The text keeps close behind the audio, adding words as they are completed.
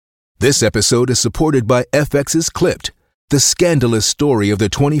This episode is supported by FX's Clipped, the scandalous story of the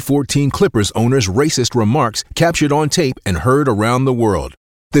 2014 Clippers owner's racist remarks captured on tape and heard around the world.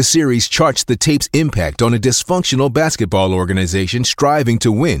 The series charts the tape's impact on a dysfunctional basketball organization striving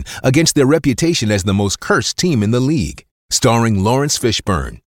to win against their reputation as the most cursed team in the league. Starring Lawrence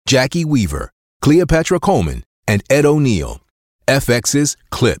Fishburne, Jackie Weaver, Cleopatra Coleman, and Ed O'Neill. FX's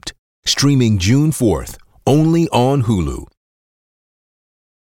Clipped, streaming June 4th, only on Hulu.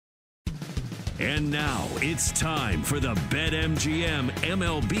 And now it's time for the BetMGM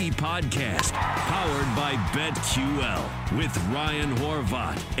MLB podcast, powered by BetQL, with Ryan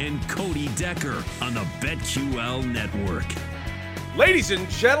Horvat and Cody Decker on the BetQL network. Ladies and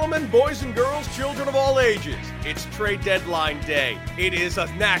gentlemen, boys and girls, children of all ages, it's trade deadline day. It is a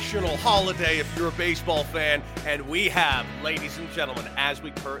national holiday if you're a baseball fan, and we have, ladies and gentlemen, as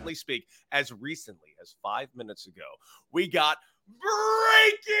we currently speak, as recently as 5 minutes ago, we got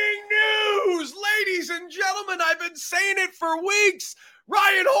breaking news! Ladies and gentlemen, I've been saying it for weeks.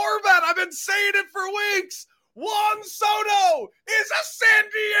 Ryan Horvat, I've been saying it for weeks. Juan Soto is a San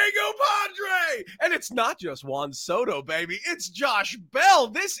Diego Padre. And it's not just Juan Soto, baby. It's Josh Bell.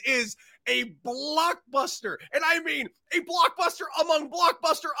 This is a blockbuster. And I mean a blockbuster among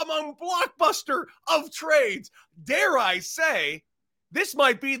blockbuster of trades. Dare I say, this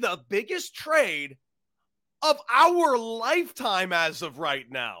might be the biggest trade of our lifetime as of right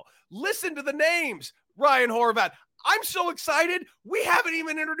now. Listen to the names, Ryan Horvat. I'm so excited. We haven't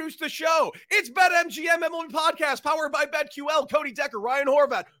even introduced the show. It's BetMGM MLB Podcast, powered by BetQL. Cody Decker, Ryan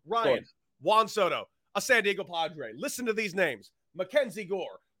Horvat. Ryan, Juan Soto, a San Diego Padre. Listen to these names. Mackenzie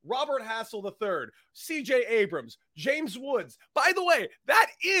Gore, Robert Hassel III, CJ Abrams, James Woods. By the way, that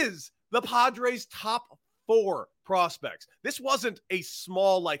is the Padres' top 4 prospects. This wasn't a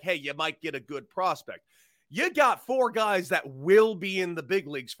small, like, hey, you might get a good prospect. You got 4 guys that will be in the big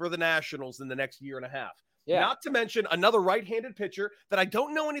leagues for the Nationals in the next year and a half. Yeah. Not to mention another right-handed pitcher that I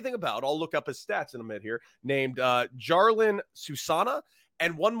don't know anything about. I'll look up his stats in a minute here, named Jarlin Susana,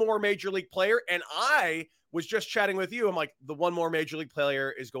 and one more major league player. And I was just chatting with you. I'm like, the one more major league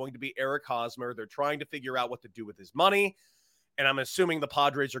player is going to be Eric Hosmer. They're trying to figure out what to do with his money. And I'm assuming the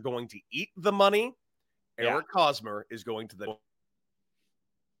Padres are going to eat the money. Yeah. Eric Hosmer is going to the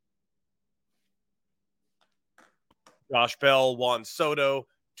Josh Bell, Juan Soto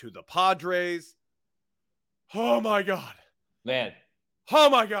to the Padres. Oh, my God. Man. Oh,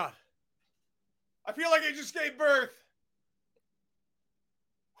 my God. I feel like I just gave birth.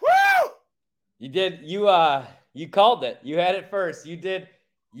 Woo! You did. You called it. You had it first. You did.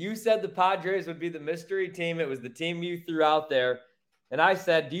 You said the Padres would be the mystery team. It was the team you threw out there. And I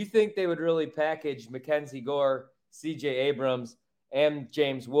said, do you think they would really package Mackenzie Gore, CJ Abrams, and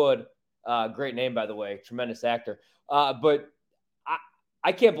James Wood? Great name, by the way. Tremendous actor. But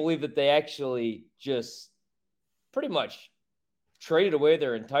I can't believe that they actually just pretty much traded away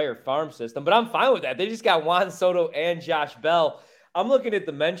their entire farm system. But I'm fine with that. They just got Juan Soto and Josh Bell. I'm looking at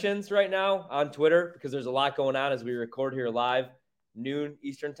the mentions right now on Twitter because there's a lot going on as we record here live, noon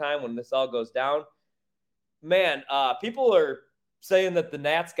Eastern time when this all goes down. Man, people are saying that the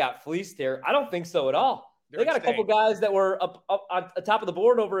Nats got fleeced here. I don't think so at all. They got a couple guys that were up on the top of the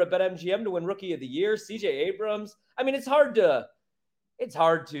board over at BetMGM to win Rookie of the Year. CJ Abrams. I mean, it's hard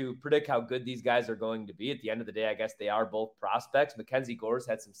to predict how good these guys are going to be. At the end of the day, I guess they are both prospects. Mackenzie Gore's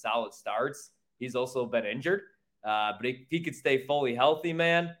had some solid starts. He's also been injured. But if he could stay fully healthy,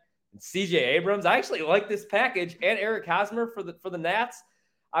 man. And CJ Abrams, I actually like this package. And Eric Hosmer for the Nats.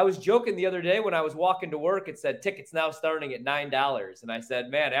 I was joking the other day when I was walking to work. It said tickets now starting at $9. And I said,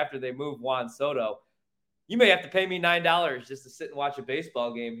 man, after they move Juan Soto, you may have to pay me $9 just to sit and watch a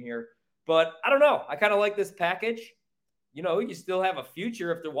baseball game here. But I don't know. I kind of like this package. You know, you still have a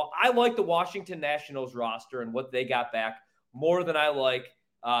future. I like the Washington Nationals roster and what they got back more than I like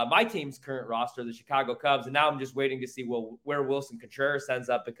my team's current roster, the Chicago Cubs. And now I'm just waiting to see where Wilson Contreras ends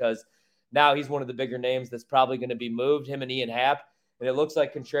up, because now he's one of the bigger names that's probably going to be moved, him and Ian Happ. And it looks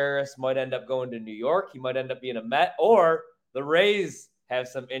like Contreras might end up going to New York. He might end up being a Met, or the Rays have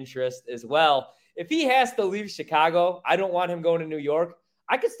some interest as well. If he has to leave Chicago, I don't want him going to New York.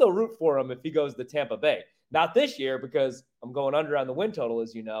 I could still root for him if he goes to Tampa Bay. Not this year, because I'm going under on the win total,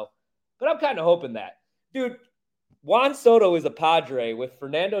 as you know. But I'm kind of hoping that. Dude, Juan Soto is a Padre with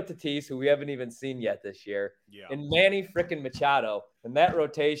Fernando Tatis, who we haven't even seen yet this year, and Manny frickin' Machado in that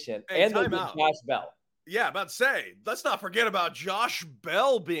rotation, and Josh Bell. Yeah, about to say, let's not forget about Josh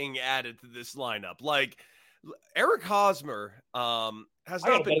Bell being added to this lineup. Like, Eric Hosmer has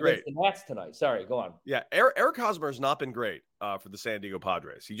not been great. The Nats tonight. Sorry, go on. Yeah, Eric Hosmer has not been great. for the San Diego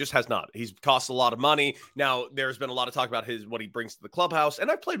Padres. He just has not. He's cost a lot of money. Now, there's been a lot of talk about what he brings to the clubhouse, and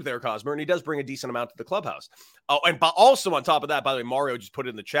I've played with Eric Hosmer, and he does bring a decent amount to the clubhouse. Oh, and also on top of that, by the way, Mario just put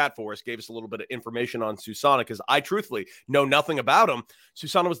it in the chat for us, gave us a little bit of information on Susana, because I truthfully know nothing about him.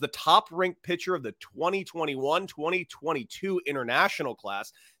 Susana was the top-ranked pitcher of the 2021-2022 international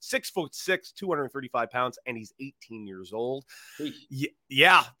class, 6'6", 235 pounds, and he's 18 years old.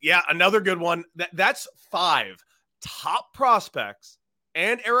 Yeah, another good one. That's 5 top prospects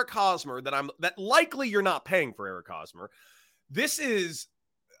and Eric Hosmer that likely you're not paying for Eric Hosmer. This is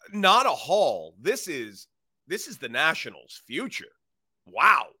not a haul. This is the Nationals' future.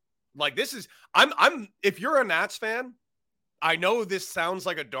 Wow. Like I'm if you're a Nats fan, I know this sounds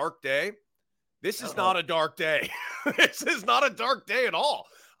like a dark day. This is not a dark day. This is not a dark day at all.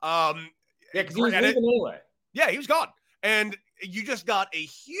 Because he was leaving anyway. Yeah, he was gone. And you just got a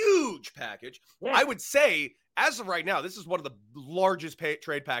huge package. Yeah. I would say, as of right now, this is one of the largest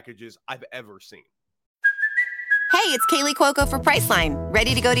trade packages I've ever seen. Hey, it's Kaylee Cuoco for Priceline.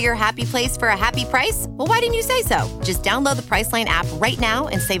 Ready to go to your happy place for a happy price? Well, why didn't you say so? Just download the Priceline app right now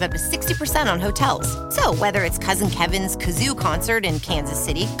and save up to 60% on hotels. So whether it's Cousin Kevin's Kazoo Concert in Kansas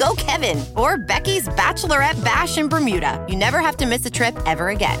City, go Kevin, or Becky's Bachelorette Bash in Bermuda, you never have to miss a trip ever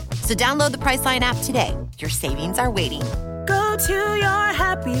again. So download the Priceline app today. Your savings are waiting. Go to your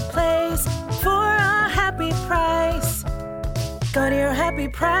happy place for a happy price. Go to your happy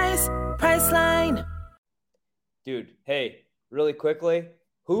price, Priceline. Dude, hey, really quickly,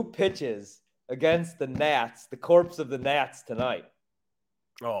 who pitches against the Nats, the corpse of the Nats tonight?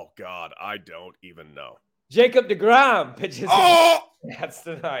 Oh, God, I don't even know. Jacob deGrom pitches against the Nats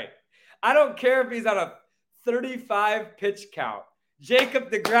tonight. I don't care if he's on a 35 pitch count.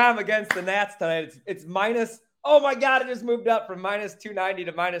 Jacob deGrom against the Nats tonight. It's minus, oh my God, it just moved up from minus 290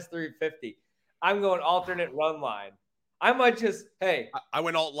 to minus 350. I'm going alternate run line. I might just, hey. I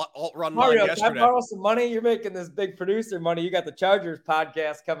went alt run Mario, line yesterday. can I borrow some money? You're making this big producer money. You got the Chargers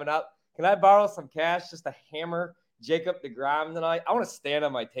podcast coming up. Can I borrow some cash just to hammer Jacob deGrom tonight? I want to stand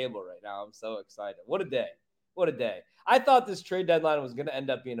on my table right now. I'm so excited. What a day. What a day. I thought this trade deadline was going to end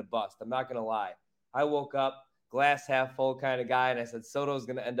up being a bust. I'm not going to lie. I woke up, glass half full kind of guy, and I said Soto's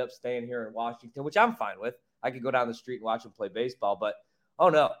going to end up staying here in Washington, which I'm fine with. I could go down the street and watch him play baseball, but oh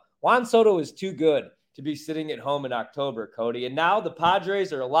no. Juan Soto is too good to be sitting at home in October, Cody. And now the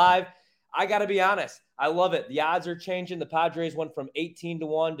Padres are alive. I got to be honest. I love it. The odds are changing. The Padres went from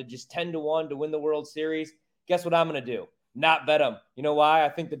 18-1 to just 10-1 to win the World Series. Guess what I'm going to do? Not bet them. You know why? I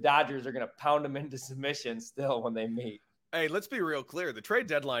think the Dodgers are going to pound them into submission still when they meet. Hey, let's be real clear. The trade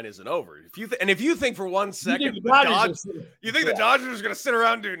deadline isn't over. If you think for 1 second the Dodgers are going to sit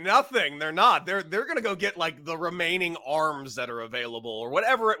around and do nothing, they're not. They're going to go get like the remaining arms that are available or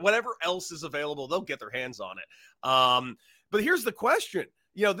whatever else is available. They'll get their hands on it. But here's the question.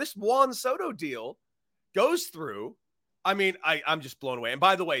 You know, this Juan Soto deal goes through. I mean, I'm just blown away. And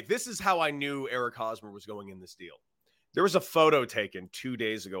by the way, this is how I knew Eric Hosmer was going in this deal. There was a photo taken 2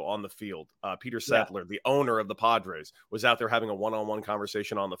 days ago on the field. Peter Settler, the owner of the Padres, was out there having a one-on-one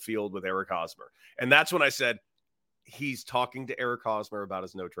conversation on the field with Eric Hosmer. And that's when I said, he's talking to Eric Hosmer about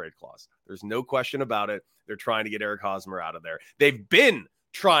his no-trade clause. There's no question about it. They're trying to get Eric Hosmer out of there. They've been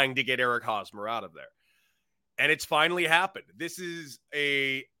trying to get Eric Hosmer out of there. And it's finally happened. This is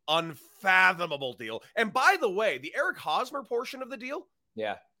a unfathomable deal. And by the way, the Eric Hosmer portion of the deal,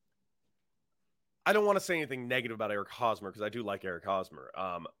 I don't want to say anything negative about Eric Hosmer because I do like Eric Hosmer.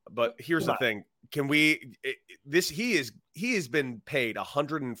 But here's the thing. He has been paid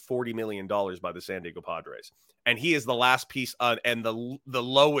 $140 million by the San Diego Padres. And he is the last piece and the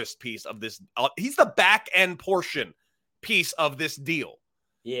lowest piece of this. He's the back end portion piece of this deal.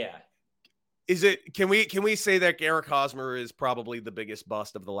 Yeah. Can we say that Eric Hosmer is probably the biggest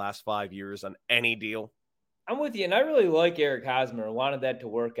bust of the last 5 years on any deal? I'm with you, and I really like Eric Hosmer. I wanted that to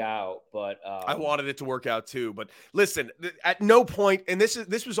work out, but I wanted it to work out too. But listen, at no point, and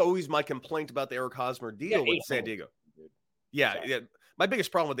this was always my complaint about the Eric Hosmer deal with San Diego. Yeah. My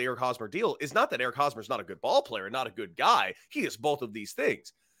biggest problem with the Eric Hosmer deal is not that Eric Hosmer is not a good ball player, not a good guy. He is both of these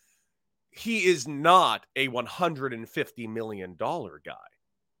things. He is not a $150 million guy.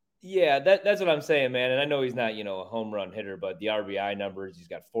 Yeah, that's what I'm saying, man. And I know he's not, a home run hitter, but the RBI numbers, he's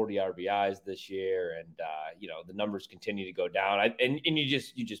got 40 RBIs this year. And, the numbers continue to go down. And you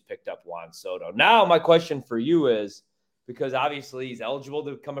just picked up Juan Soto. Now my question for you is, because obviously he's eligible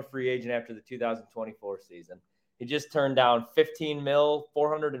to become a free agent after the 2024 season. He just turned down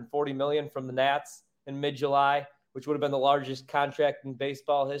 $440 million from the Nats in mid-July, which would have been the largest contract in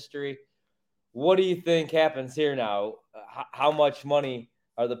baseball history. What do you think happens here now? How much money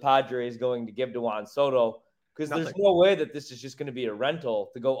are the Padres going to give to Juan Soto? Because there's no way that this is just going to be a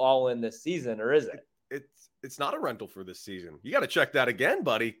rental to go all in this season, or is it? It's not a rental for this season. You got to check that again,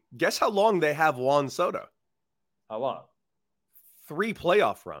 buddy. Guess how long they have Juan Soto? How long? 3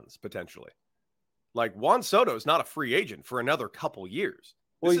 playoff runs, potentially. Like, Juan Soto is not a free agent for another couple years.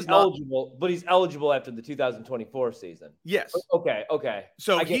 Well, he's eligible, but he's eligible after the 2024 season. Yes. Okay.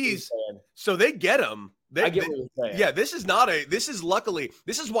 So so they get him. I get what you're saying. Yeah, this is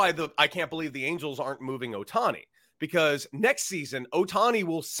why I can't believe the Angels aren't moving Ohtani, because next season Ohtani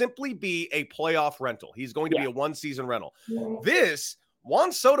will simply be a playoff rental. He's going to be a 1-season rental. This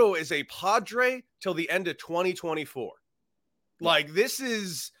Juan Soto is a Padre till the end of 2024. Like,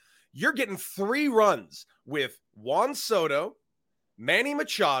 you're getting 3 runs with Juan Soto, Manny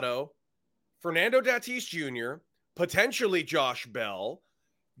Machado, Fernando Tatis Jr., potentially Josh Bell,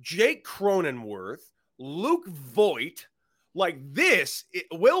 Jake Cronenworth, Luke Voit. Like this,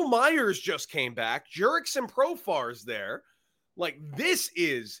 Will Myers just came back. Jurickson Profar's there. Like, this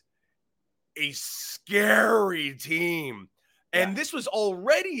is a scary team. And this was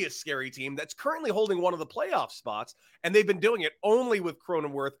already a scary team that's currently holding one of the playoff spots, and they've been doing it only with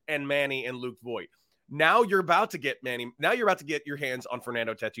Cronenworth and Manny and Luke Voit. Now you're about to get Manny. Now you're about to get your hands on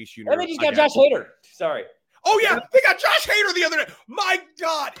Fernando Tatis Jr. And they just got Josh Hader. Sorry. Oh, yeah. They got Josh Hader the other day. My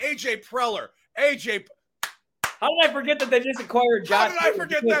God. AJ Preller. How did I forget that they just acquired Josh? How did I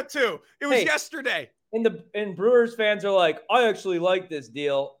forget that too? It was yesterday. And Brewers fans are like, I actually like this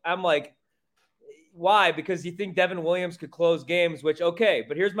deal. I'm like, why? Because you think Devin Williams could close games, which, okay,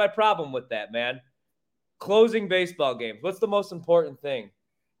 but here's my problem with that, man. Closing baseball games. What's the most important thing?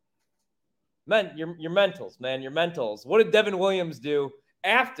 Your mentals, man, your mentals. What did Devin Williams do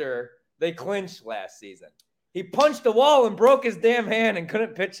after they clinched last season? He punched the wall and broke his damn hand and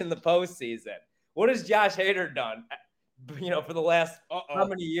couldn't pitch in the postseason. What has Josh Hader done, for the last how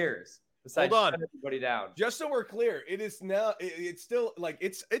many years? Besides shutting everybody down. Just so we're clear, it is now. It's still like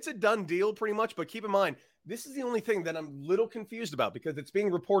it's a done deal pretty much. But keep in mind, this is the only thing that I'm a little confused about, because it's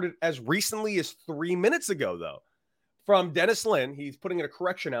being reported as recently as 3 minutes ago, though, from Dennis Lin. He's putting in a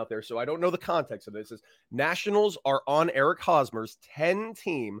correction out there, so I don't know the context of this. Is Nationals are on Eric Hosmer's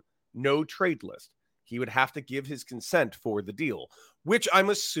 10-team no trade list. He would have to give his consent for the deal, which I'm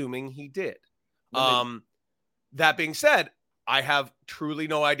assuming he did. That being said, I have truly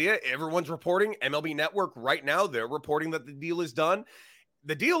no idea. Everyone's reporting. MLB Network right now, they're reporting that the deal is done.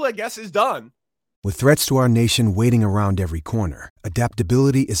 The deal, I guess, is done. With threats to our nation waiting around every corner,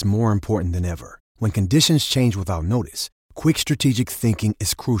 adaptability is more important than ever. When conditions change without notice, quick strategic thinking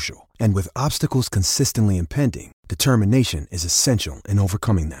is crucial. And with obstacles consistently impending, determination is essential in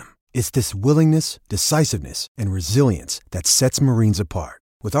overcoming them. It's this willingness, decisiveness, and resilience that sets Marines apart.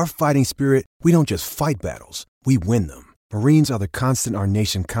 With our fighting spirit, we don't just fight battles, we win them. Marines are the constant our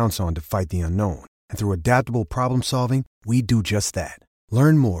nation counts on to fight the unknown. And through adaptable problem solving, we do just that.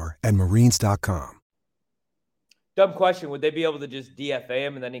 Learn more at marines.com. Dumb question. Would they be able to just DFA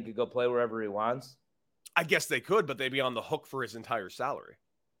him and then he could go play wherever he wants? I guess they could, but they'd be on the hook for his entire salary.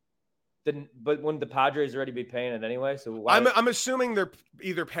 But wouldn't the Padres already be paying it anyway? So I'm assuming they're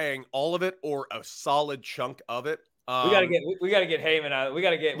either paying all of it or a solid chunk of it. We gotta get Heyman out. We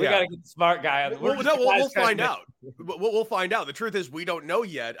gotta get the smart guy out. We'll find out. We'll find out. The truth is, we don't know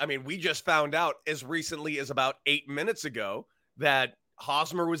yet. I mean, we just found out as recently as about 8 minutes ago that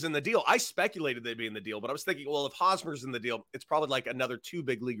Hosmer was in the deal. I speculated they'd be in the deal, but I was thinking, well, if Hosmer's in the deal, it's probably like another 2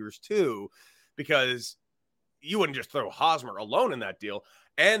 big leaguers too, because you wouldn't just throw Hosmer alone in that deal.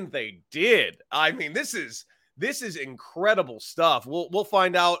 And they did. I mean, this is incredible stuff. We'll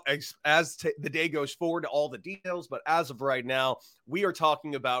find out as the day goes forward, all the details. But as of right now, we are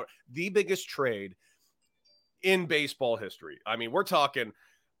talking about the biggest trade in baseball history. I mean, we're talking.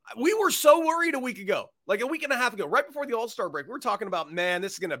 We were so worried a week ago, like a week and a half ago, right before the All-Star break. We're talking about, man,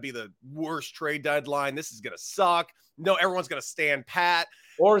 this is going to be the worst trade deadline. This is going to suck. No, everyone's going to stand pat.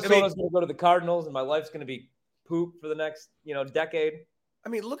 Arizona's going to go to the Cardinals, and my life's going to be poop for the next, decade. I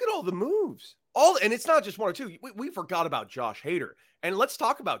mean, look at all the moves. And it's not just 1 or 2. We forgot about Josh Hader. And let's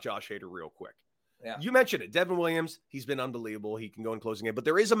talk about Josh Hader real quick. Yeah. You mentioned it. Devin Williams, he's been unbelievable. He can go in closing game. But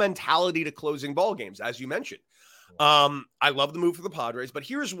there is a mentality to closing ball games, as you mentioned. I love the move for the Padres, but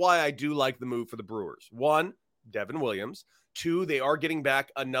here's why I do like the move for the Brewers. 1, Devin Williams. 2, they are getting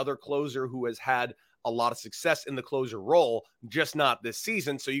back another closer who has had a lot of success in the closer role, just not this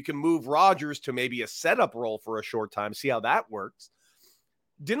season. So you can move Rogers to maybe a setup role for a short time, see how that works.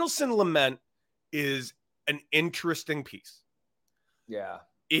 Dinelson Lamet is an interesting piece. Yeah.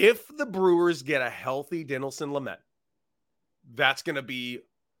 If the Brewers get a healthy Dinelson Lamet, that's going to be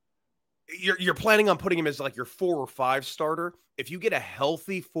you're planning on putting him as like your 4 or 5 starter. If you get a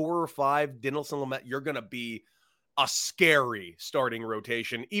healthy 4 or 5 Dinelson Lamet, you're going to be a scary starting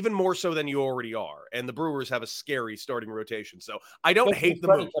rotation, even more so than you already are. And the Brewers have a scary starting rotation. So I don't hate the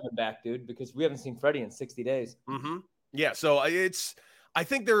Freddie move coming back, dude, because we haven't seen Freddie in 60 days. Mm-hmm. Yeah. So I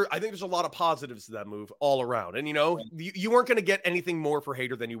think there's a lot of positives to that move all around. And, you weren't going to get anything more for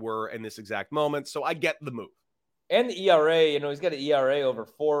Hader than you were in this exact moment. So I get the move. And the ERA, he's got an ERA over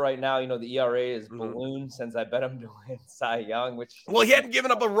 4 right now. The ERA is ballooned since I bet him to win Cy Young, which. Well, he hadn't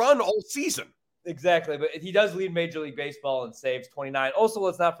given up a run all season. Exactly, but he does lead Major League Baseball in saves, 29. Also,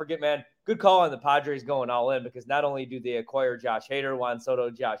 let's not forget, man, good call on the Padres going all in, because not only do they acquire Josh Hader, Juan Soto,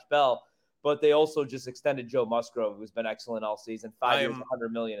 Josh Bell, but they also just extended Joe Musgrove, who's been excellent all season. 5 years,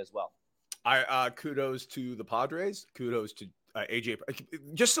 $100 million as well. Kudos to the Padres. Kudos to AJ.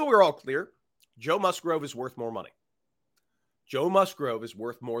 Just so we're all clear, Joe Musgrove is worth more money. Joe Musgrove is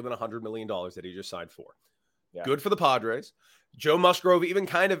worth more than $100 million that he just signed for. Yeah. Good for the Padres. Joe Musgrove even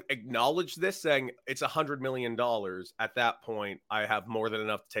kind of acknowledged this, saying it's $100 million. At that point, I have more than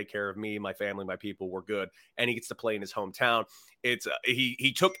enough to take care of me, my family, my people. We're good. And he gets to play in his hometown. It's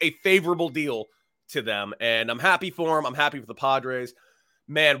he took a favorable deal to them, and I'm happy for him. I'm happy for the Padres.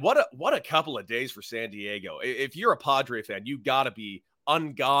 Man, what a couple of days for San Diego. If you're a Padre fan, you got to be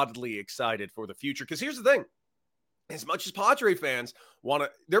ungodly excited for the future. Because here's the thing. As much as Padre fans want to,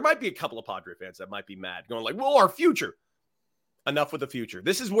 there might be a couple of Padre fans that might be mad, going like, well, our future. Enough with the future.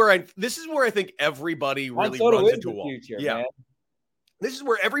 This is where I think everybody really runs into a wall. Future, yeah. Man. This is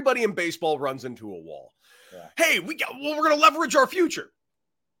where everybody in baseball runs into a wall. Yeah. Hey, we're going to leverage our future.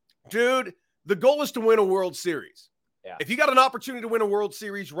 Dude, the goal is to win a World Series. Yeah. If you got an opportunity to win a World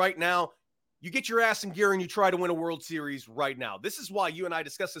Series right now, you get your ass in gear and you try to win a World Series right now. This is why you and I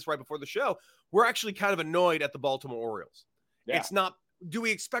discussed this right before the show. We're actually kind of annoyed at the Baltimore Orioles. Yeah. It's not, do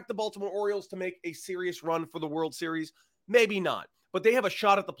we expect the Baltimore Orioles to make a serious run for the World Series? Maybe not, but they have a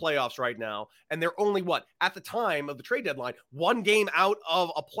shot at the playoffs right now, and they're only, at the time of the trade deadline, 1 game out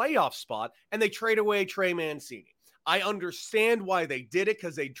of a playoff spot, and they trade away Trey Mancini. I understand why they did it,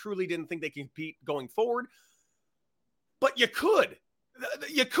 because they truly didn't think they can compete going forward, but you could.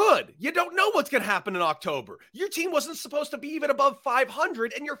 You don't know what's going to happen in October. Your team wasn't supposed to be even above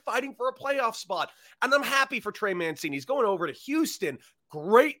 500, and you're fighting for a playoff spot. And I'm happy for Trey Mancini. He's going over to Houston.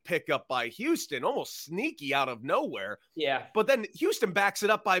 Great pickup by Houston, almost sneaky out of nowhere. Yeah. But then Houston backs it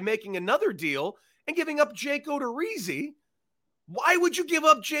up by making another deal and giving up Jake Odorizzi. Why would you give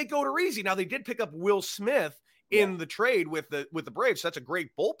up Jake Odorizzi? Now, they did pick up Will Smith in the trade with the Braves. So that's a great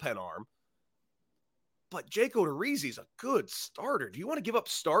bullpen arm. But Jake Odorizzi is a good starter. Do you want to give up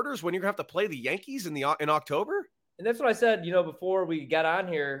starters when you're going to have to play the Yankees in October? And that's what I said, before we got on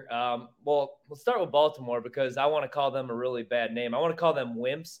here. Well, let's start with Baltimore, because I want to call them a really bad name. I want to call them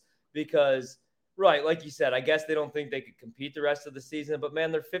wimps because, right, like you said, I guess they don't think they could compete the rest of the season. But,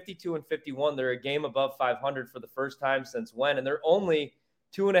 man, they're 52-51. They're a game above 500 for the first time since when? And they're only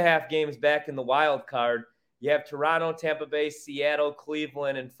 2.5 games back in the wild card. You have Toronto, Tampa Bay, Seattle,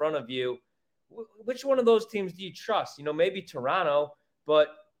 Cleveland in front of you. Which one of those teams do you trust? Maybe Toronto, but,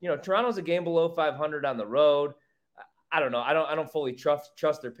 Toronto's a game below 500 on the road. I don't know. I don't fully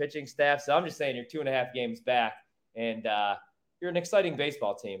trust their pitching staff. So I'm just saying you're 2.5 games back, and you're an exciting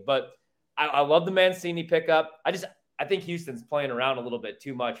baseball team. But I love the Mancini pickup. I think Houston's playing around a little bit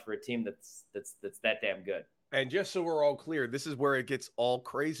too much for a team that's that damn good. And just so we're all clear, this is where it gets all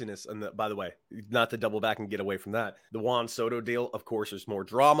craziness. And by the way, not to double back and get away from that, the Juan Soto deal, of course, there's more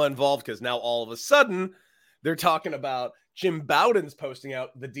drama involved, because now all of a sudden they're talking about Jim Bowden's posting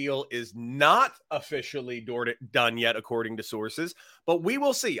out the deal is not officially done yet, according to sources, but we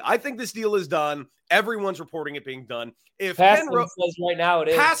will see. I think this deal is done. Everyone's reporting it being done. If Passan says right now it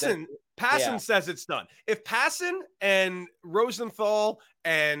is. Passan says it's done. If Passan and Rosenthal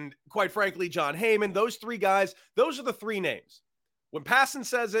and, quite frankly, John Heyman, those 3 guys, those are the 3 names. When Passan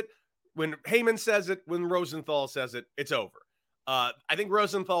says it, when Heyman says it, when Rosenthal says it, it's over. I think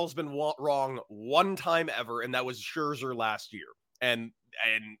Rosenthal's been wrong 1 time ever, and that was Scherzer last year. And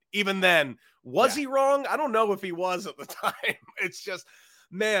even then, was he wrong? I don't know if he was at the time. It's just,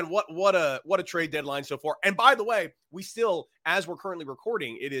 man, what a trade deadline so far. And by the way, we still, as we're currently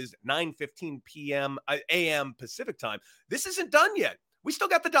recording, it is 9:15 p.m. a.m. Pacific time. This isn't done yet. We still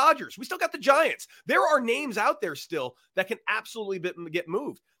got the Dodgers. We still got the Giants. There are names out there still that can absolutely get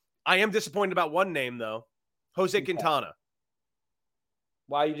moved. I am disappointed about one name, though. Jose Quintana.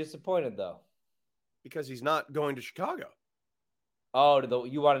 Why are you disappointed, though? Because he's not going to Chicago. Oh,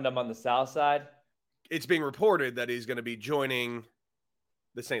 you wanted him on the south side? It's being reported that he's going to be joining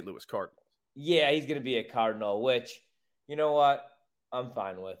the St. Louis Cardinals. Yeah, he's going to be a Cardinal, which, you know what? I'm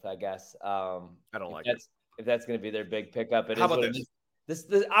fine with, I guess. I don't like it. If that's going to be their big pickup, How about this?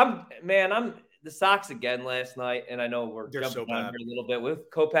 I'm the Sox again last night, and I know we're jumping down here a little bit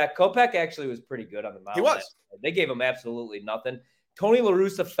with Kopech. Kopech actually was pretty good on the mound. He was. They gave him absolutely nothing. Tony La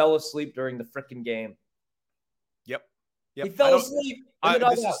Russa fell asleep during the freaking game. Yep. He fell asleep.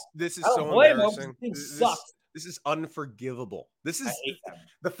 This is so embarrassing. This is unforgivable. This is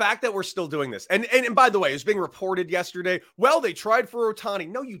the fact that we're still doing this. And by the way, it was being reported yesterday. Well, they tried for Ohtani.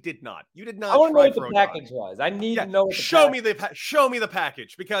 No, you did not. You did not. I want to know what the package was. I need to know. Show me the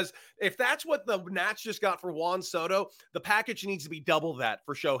package, because if that's what the Nats just got for Juan Soto, the package needs to be double that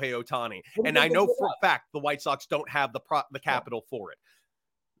for Shohei Ohtani. And I know for a fact the White Sox don't have the capital for it.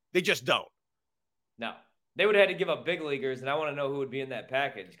 They just don't. No, they would have had to give up big leaguers, and I want to know who would be in that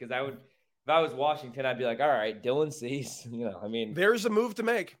package, because I would. If I was Washington, I'd be like, all right, Dylan Cease. There's a move to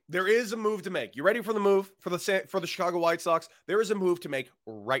make. There is a move to make. You ready for the move for the Chicago White Sox? There is a move to make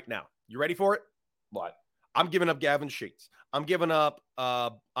right now. You ready for it? What? I'm giving up Gavin Sheets. I'm giving up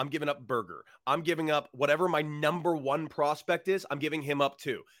Berger. I'm giving up whatever my number one prospect is. I'm giving him up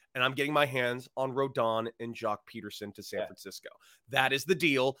too. And I'm getting my hands on Rodon and Jock Peterson to San Francisco. That is the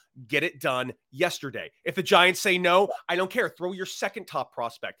deal. Get it done yesterday. If the Giants say no, I don't care. Throw your second top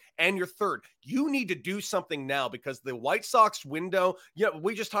prospect and your third. You need to do something now, because the White Sox window,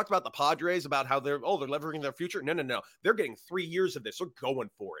 we just talked about the Padres, about how they're leveraging their future. No. They're getting 3 years of this. They're going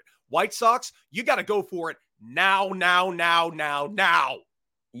for it. White Sox, you got to go for it now.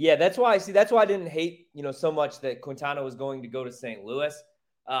 Yeah, that's why I didn't hate, so much that Quintana was going to go to St. Louis.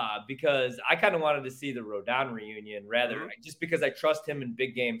 Because I kind of wanted to see the Rodon reunion just because I trust him in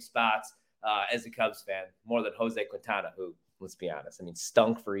big game spots as a Cubs fan more than Jose Quintana, who, let's be honest,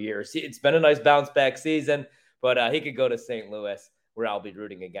 stunk for years. It's been a nice bounce back season, but he could go to St. Louis where I'll be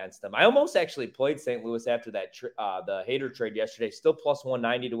rooting against him. I almost actually played St. Louis after that the Hader trade yesterday, still plus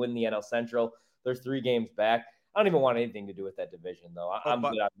 190 to win the NL Central. They're 3 games back. I don't even want anything to do with that division, though. I'm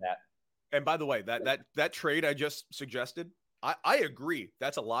good on that. And by the way, that trade I just suggested, I agree.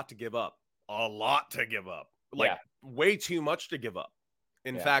 That's a lot to give up. Way too much to give up.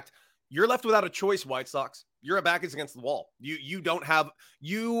 In fact, you're left without a choice, White Sox. Your back is against the wall.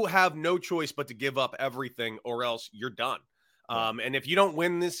 You have no choice but to give up everything, or else you're done. And if you don't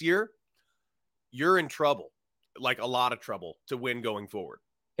win this year, you're in trouble, like a lot of trouble to win going forward.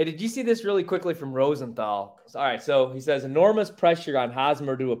 Hey, did you see this really quickly from Rosenthal? All right, so he says enormous pressure on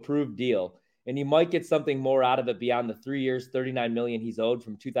Hosmer to approve deal, and you might get something more out of it beyond the 3 years, $39 million he's owed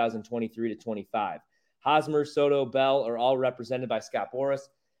from 2023 to 25. Hosmer, Soto, Bell are all represented by Scott Boras,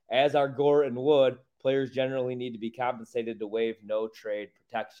 as are Gore and Wood. Players generally need to be compensated to waive no trade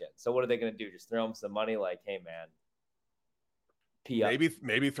protection. So what are they going to do? Just throw him some money? Like, hey, man, pee up.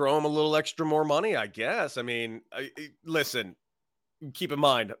 Maybe throw him a little extra more money, I guess. Listen, keep in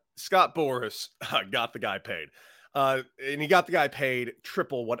mind, Scott Boras got the guy paid. And he got the guy paid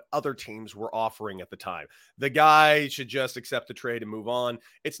triple what other teams were offering at the time. The guy should just accept the trade and move on.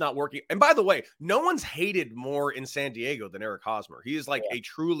 It's not working. And by the way, no one's hated more in San Diego than Eric Hosmer. He is a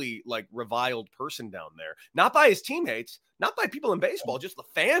truly reviled person down there. Not by his teammates, not by people in baseball, just the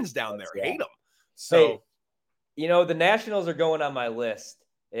fans down there hate him. So, the Nationals are going on my list.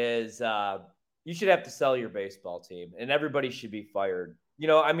 Is you should have to sell your baseball team, and everybody should be fired.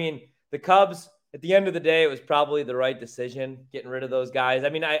 The Cubs, at the end of the day, it was probably the right decision getting rid of those guys. I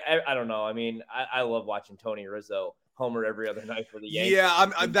don't know. I love watching Tony Rizzo homer every other night for the Yankees.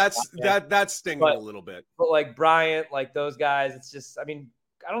 Yeah, that's stinging a little bit. But Bryant, those guys, it's just, I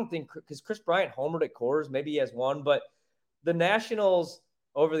don't think, because Chris Bryant homered at Coors, maybe he has one, but the Nationals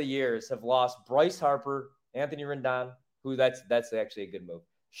over the years have lost Bryce Harper, Anthony Rendon, who that's actually a good move.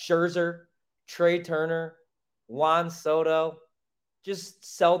 Scherzer, Trey Turner, Juan Soto. Just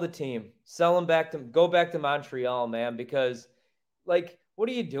sell the team. Sell them go back to Montreal, man, because, what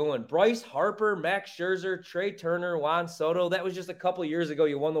are you doing? Bryce Harper, Max Scherzer, Trey Turner, Juan Soto, that was just a couple years ago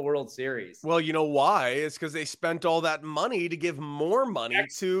you won the World Series. Well, you know why? It's because they spent all that money to give more money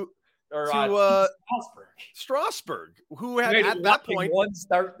to Strasburg, who had at that point one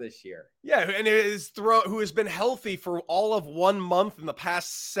start this year. Yeah, and who has been healthy for all of 1 month in the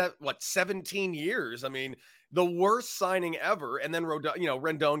past 17 years. The worst signing ever. And then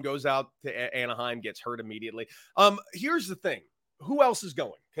Rendon goes out to Anaheim, gets hurt immediately. Here's the thing. Who else is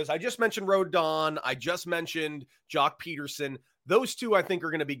going? Because I just mentioned Rodon. I just mentioned Jock Peterson. Those two, I think,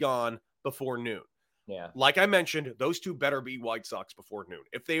 are going to be gone before noon. Yeah. Like I mentioned, those two better be White Sox before noon.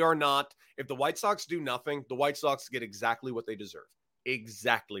 If they are not, if the White Sox do nothing, the White Sox get exactly what they deserve.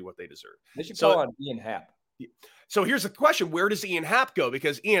 Exactly what they deserve. They should call on Ian Happ. So here's the question. Where does Ian Happ go?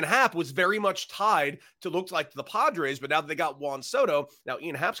 Because Ian Happ was very much tied to look like the Padres, but now that they got Juan Soto, now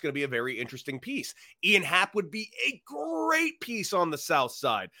Ian Happ's going to be a very interesting piece. Ian Happ would be a great piece on the south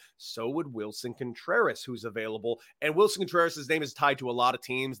side. So would Wilson Contreras, who's available. And Wilson Contreras' name is tied to a lot of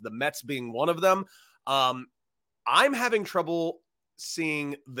teams, the Mets being one of them. I'm having trouble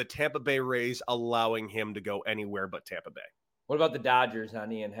seeing the Tampa Bay Rays allowing him to go anywhere but Tampa Bay. What about the Dodgers on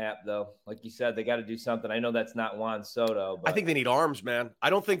Ian Happ, though? Like you said, they got to do something. I know that's not Juan Soto. But... I think they need arms, man. I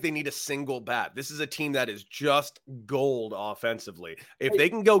don't think they need a single bat. This is a team that is just gold offensively. If they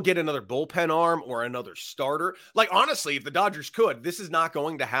can go get another bullpen arm or another starter, like honestly, if the Dodgers could, this is not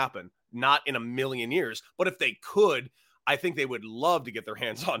going to happen, not in a million years. But if they could, I think they would love to get their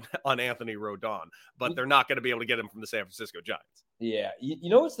hands on Anthony Rodon, but they're not going to be able to get him from the San Francisco Giants. Yeah. You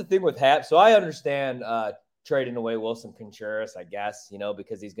know what's the thing with Happ? So I understand trading away Wilson Contreras, I guess,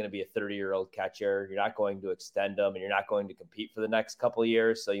 because he's going to be a 30-year-old catcher. You're not going to extend him, and you're not going to compete for the next couple of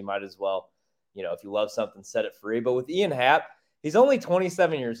years. So you might as well, if you love something, set it free. But with Ian Happ, he's only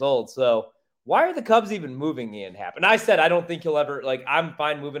 27 years old. So why are the Cubs even moving Ian Happ? And I said I don't think he'll ever, I'm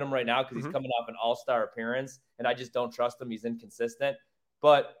fine moving him right now because he's coming off an all-star appearance, and I just don't trust him. He's inconsistent.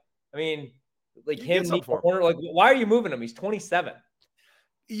 But, I mean, why are you moving him? He's 27.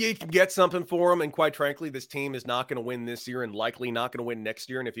 You can get something for him, and quite frankly, this team is not going to win this year and likely not going to win next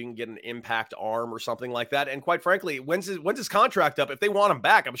year. And if you can get an impact arm or something like that, and quite frankly, when's his contract up? If they want him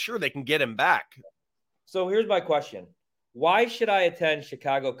back, I'm sure they can get him back. So here's my question. Why should I attend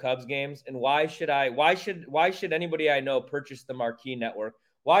Chicago Cubs games? And why should anybody I know purchase the Marquee Network?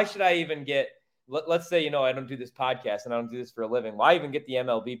 Why should I even get, let's say, I don't do this podcast and I don't do this for a living. Why even get the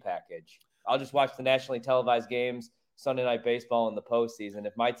MLB package? I'll just watch the nationally televised games, Sunday Night Baseball in the postseason.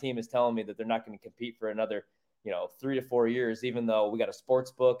 If my team is telling me that they're not going to compete for another, 3 to 4 years, even though we got a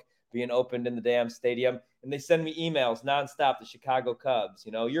sports book being opened in the damn stadium, and they send me emails nonstop, the Chicago Cubs,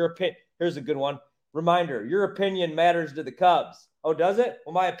 here's a good one. Reminder, your opinion matters to the Cubs. Oh, does it?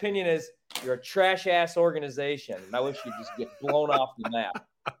 Well, my opinion is you're a trash ass organization. And I wish you'd just get blown off the map.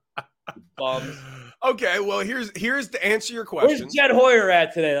 You bums. Okay, well, here's to answer your question. Where's Jed Hoyer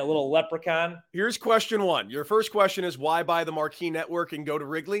at today, that little leprechaun? Here's question one. Your first question is why buy the Marquee Network and go to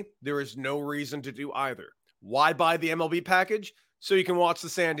Wrigley? There is no reason to do either. Why buy the MLB package? So you can watch the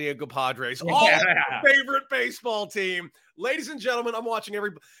San Diego Padres, all favorite baseball team. Ladies and gentlemen,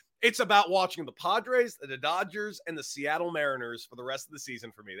 it's about watching the Padres, the Dodgers, and the Seattle Mariners for the rest of the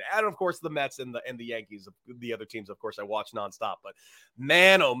season for me. And, of course, the Mets and the Yankees, the other teams, of course, I watch nonstop. But,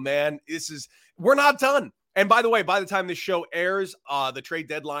 man, oh, man, we're not done. And, by the way, by the time this show airs, the trade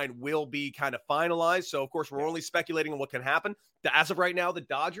deadline will be kind of finalized. So, of course, we're only speculating on what can happen. As of right now, the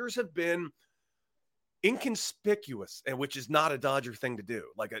Dodgers have been inconspicuous, and which is not a Dodger thing to do.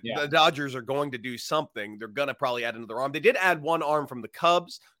 The Dodgers are going to do something. They're going to probably add another arm. They did add one arm from the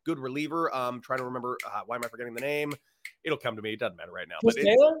Cubs. Good reliever. Trying to remember. Why am I forgetting the name? It'll come to me. It doesn't matter right now.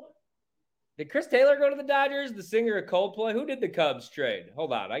 Taylor? Did Chris Taylor go to the Dodgers? The singer of Coldplay? Who did the Cubs trade?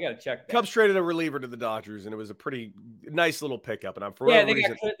 Hold on. I got to check that. Cubs traded a reliever to the Dodgers, and it was a pretty nice little pickup. And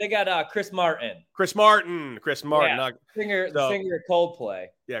they got Chris Martin. Chris Martin. Yeah, the singer of Coldplay.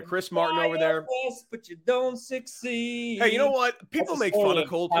 Yeah, Chris Martin over there. But you don't succeid. Hey, you know what? People make fun of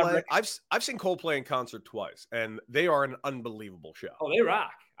Coldplay. I've seen Coldplay in concert twice, and they are an unbelievable show. Oh, they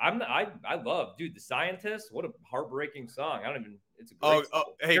rock. I love, dude, The Scientist. What a heartbreaking song. It's a great song.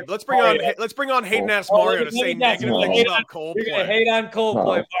 Hey, let's bring on Hayden Mario to say negative things about Coldplay. You're gonna hate on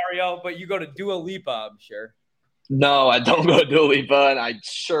Coldplay, Mario, but you go to Dua Lipa, I'm sure. No, I don't go to Dua Lipa, and I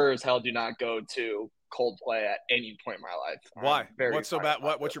sure as hell do not go to Coldplay at any point in my life. Why? What's so bad?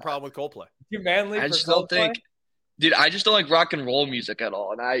 What's your problem with Coldplay? Too manly I for just Coldplay? don't think. Dude, I just don't like rock and roll music at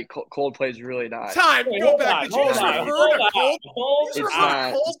all, and Coldplay is really not. Go back. Did you just refer to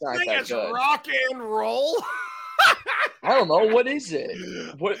Coldplay? It's not that as good. Rock and roll? I don't know. What is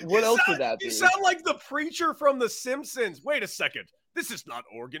it? What else would that be? You sound like the preacher from The Simpsons. Wait a second. This is not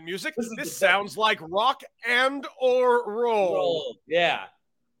organ music. This sounds like rock and or roll. Yeah.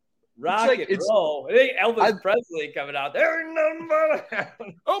 Rock and roll. I think Elvis Presley coming out there.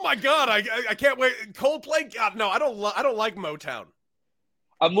 Oh my God! I can't wait. Coldplay. God, no, I don't like Motown.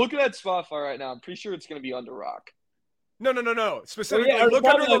 I'm looking at Spotify right now. I'm pretty sure it's going to be under rock. No. Specifically, look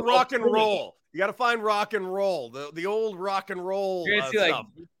under the rock and roll. You got to find rock and roll. The old rock and roll stuff.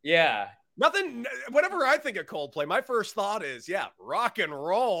 Yeah. Nothing. Whenever I think of Coldplay, my first thought is, rock and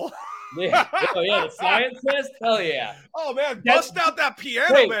roll. Yeah. Oh yeah. The Scientist. Hell yeah. Oh man, bust out that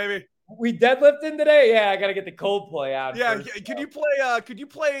piano, baby. We deadlifting today? Yeah, I gotta get the Coldplay out. Yeah, first. Could you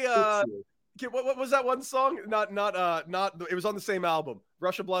play? What was that one song? Not. It was on the same album.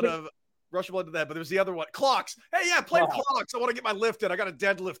 Rush of Blood of. Russian blood to that, but there's the other one. Clocks. Hey, yeah, play Clocks. I want to get my lift in. I got a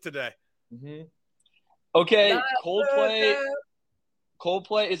deadlift today. Mm-hmm. Okay,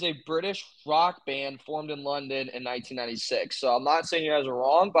 Coldplay is a British rock band formed in London in 1996. So I'm not saying you guys are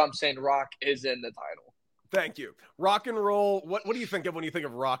wrong, but I'm saying rock is in the title. Thank you. Rock and roll. What do you think of when you think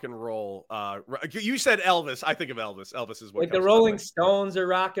of rock and roll? You said Elvis. I think of Elvis. Elvis is what like the Rolling Stones are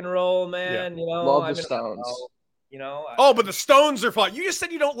rock and roll, man. Yeah. You know, Love the Stones. But the Stones are fun. You just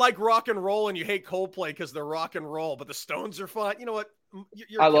said you don't like rock and roll and you hate Coldplay because they're rock and roll, but the Stones are fun. You know what?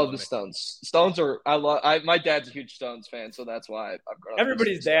 I love the Stones. Stones are. My dad's a huge Stones fan, so that's why I've grown up.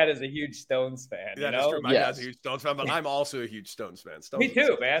 Everybody's dad is a huge Stones fan. Yeah, that's true. My dad's a huge Stones fan, but I'm also a huge Stones fan. Me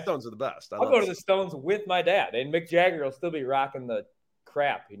too, man. Stones are the best. I'll go to the Stones with my dad, and Mick Jagger will still be rocking the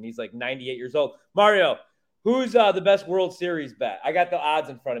crap, and he's like 98 years old. Mario, who's the best World Series bet? I got the odds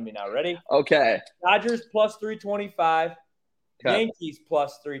in front of me now. Ready? Okay. Dodgers plus 325. Okay. Yankees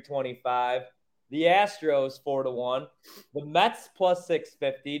plus 325. The Astros 4-1. The Mets plus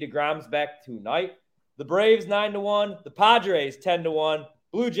 650. DeGrom's back tonight. The Braves 9-1. The Padres 10-1.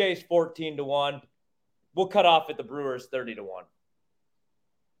 Blue Jays 14-1. We'll cut off at the Brewers 30-1.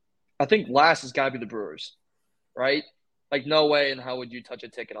 I think last has got to be the Brewers, right? Like, no way in hell would you touch a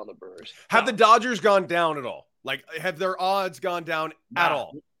ticket on the Brewers. Have the Dodgers gone down at all? Like, have their odds gone down at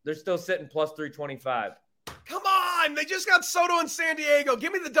all? They're still sitting plus 325. Come on. They just got Soto in San Diego.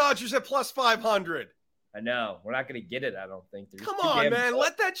 Give me the Dodgers at plus 500. I know. We're not going to get it, I don't think. Come on, man.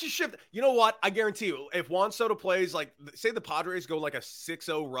 Let that just shift. You know what? I guarantee you, if Juan Soto plays, like, say the Padres go like a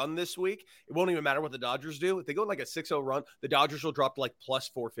 6-0 run this week, it won't even matter what the Dodgers do. If they go like a 6-0 run, the Dodgers will drop to like plus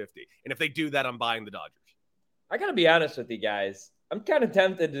 450. And if they do that, I'm buying the Dodgers. I got to be honest with you guys. I'm kind of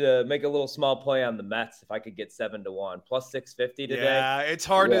tempted to make a little small play on the Mets if I could get 7-1, plus 650 today. Yeah, it's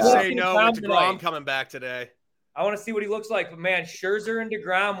hard to say no with DeGrom coming back today. I want to see what he looks like. But, man, Scherzer and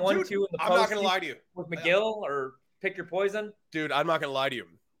DeGrom, 1-2 in the I'm not going to lie to you. With McGill or pick your poison. Dude, I'm not going to lie to you.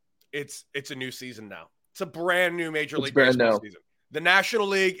 It's a new season now. It's a brand new Major League Baseball season. The National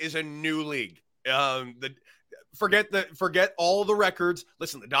League is a new league. Forget all the records.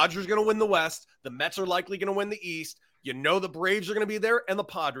 Listen, the Dodgers are going to win the West. The Mets are likely going to win the East. You know the Braves are going to be there, and the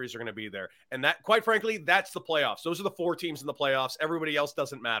Padres are going to be there. And that, quite frankly, that's the playoffs. Those are the 4 teams in the playoffs. Everybody else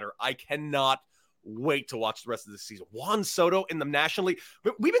doesn't matter. I cannot wait to watch the rest of the season. Juan Soto in the National League.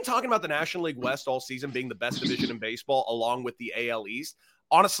 We've been talking about the National League West all season being the best division in baseball, along with the AL East.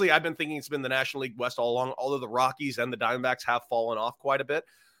 Honestly, I've been thinking it's been the National League West all along, although the Rockies and the Diamondbacks have fallen off quite a bit.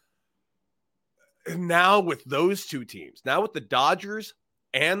 And now with those two teams, now with the Dodgers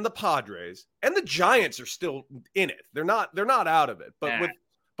and the Padres, and the Giants are still in it. They're not out of it,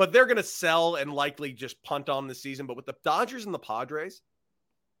 but they're going to sell and likely just punt on the season. But with the Dodgers and the Padres,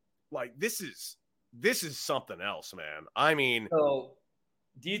 like this is something else, man. I mean, so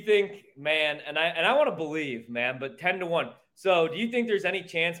do you think, man, and I want to believe, man, but 10-1. So do you think there's any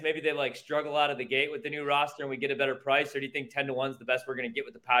chance maybe they like struggle out of the gate with the new roster and we get a better price? Or do you think 10-1 is the best we're going to get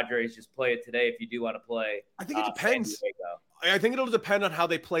with the Padres? Just play it today if you do want to play. I think it depends. I think it'll depend on how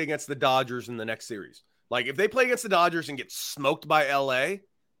they play against the Dodgers in the next series. Like if they play against the Dodgers and get smoked by LA,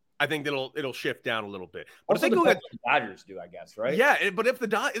 I think it'll shift down a little bit. But also if they go against the Dodgers do, I guess, right? Yeah, but if they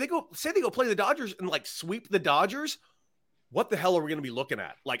go play the Dodgers and like sweep the Dodgers, what the hell are we going to be looking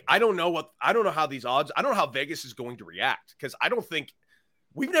at? Like, I don't know how these odds, I don't know how Vegas is going to react because I don't think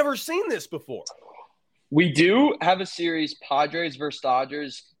we've never seen this before. We do have a series, Padres versus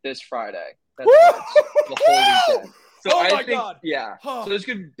Dodgers, this Friday. That's the whole weekend. So I think, yeah. So there's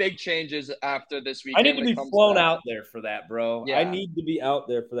going to be big changes after this weekend. I need to be flown out there for that, bro. Yeah. I need to be out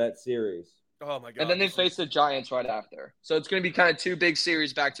there for that series. Oh, my God. And then they face the Giants right after. So it's going to be kind of 2 big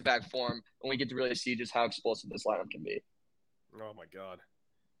series back-to-back form, and we get to really see just how explosive this lineup can be. Oh, my God.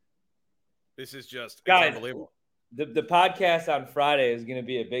 This is just unbelievable. The podcast on Friday is going to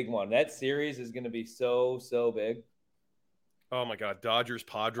be a big one. That series is going to be so big. Oh, my God. Dodgers,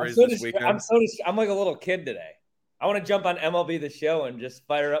 Padres this weekend. I'm like a little kid today. I want to jump on MLB The Show and just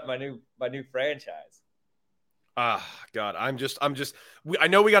fire up my new franchise. God, I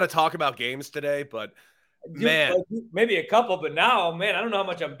know we got to talk about games today, but man, like, maybe a couple, but now, man, I don't know how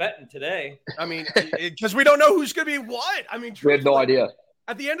much I'm betting today. I mean, because we don't know who's going to be what. I mean, we have no idea.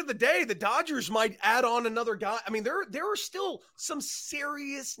 At the end of the day, the Dodgers might add on another guy. I mean, there are still some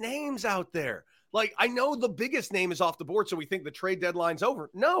serious names out there. Like, I know the biggest name is off the board, so we think the trade deadline's over.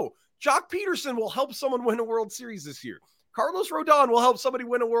 No, Jock Peterson will help someone win a World Series this year. Carlos Rodon will help somebody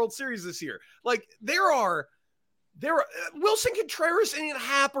win a World Series this year. Like, there are Wilson Contreras and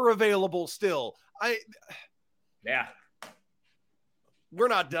Happ are available still. We're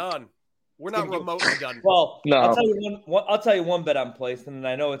not done. We're not remotely done. Well, no. I'll tell you one bet I'm placing, and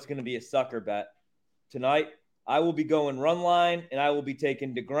I know it's going to be a sucker bet tonight. I will be going run line, and I will be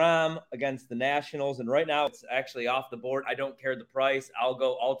taking DeGrom against the Nationals. And right now, it's actually off the board. I don't care the price. I'll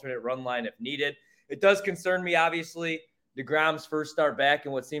go alternate run line if needed. It does concern me, obviously. DeGrom's first start back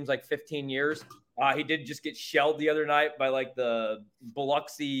in what seems like 15 years. He did just get shelled the other night by like the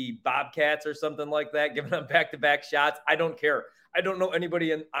Biloxi Bobcats or something like that, giving them back-to-back shots. I don't care. I don't know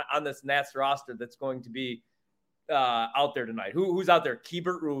anybody on this Nats roster that's going to be out there tonight. Who's out there?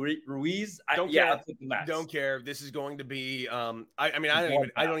 Keibert Ruiz? Don't care. This is going to be. I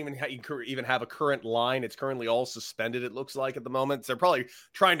don't even have a current line. It's currently all suspended. It looks like at the moment. So they're probably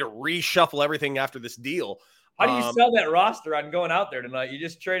trying to reshuffle everything after this deal. How do you sell that roster on going out there tonight? You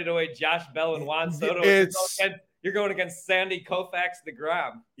just traded away Josh Bell and Juan Soto. You're going against Sandy Koufax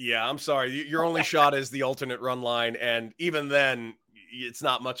DeGrom. Yeah, I'm sorry. Your only shot is the alternate run line, and even then, it's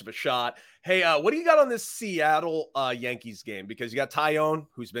not much of a shot. Hey, what do you got on this Seattle Yankees game? Because you got Tyone,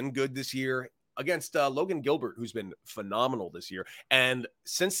 who's been good this year, against Logan Gilbert, who's been phenomenal this year. And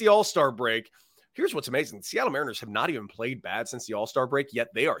since the All-Star break, here's what's amazing. The Seattle Mariners have not even played bad since the All-Star break, yet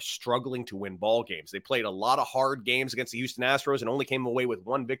they are struggling to win ball games. They played a lot of hard games against the Houston Astros and only came away with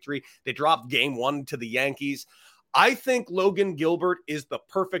one victory. They dropped game 1 to the Yankees. I think Logan Gilbert is the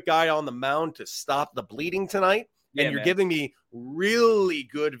perfect guy on the mound to stop the bleeding tonight. And you're giving me really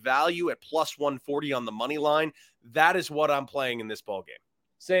good value at plus 140 on the money line. That is what I'm playing in this ball game.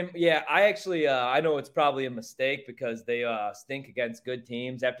 Same. Yeah, I actually, I know it's probably a mistake because they stink against good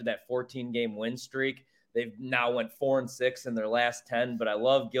teams. After that 14-game win streak, they've now went 4-6 in their last 10. But I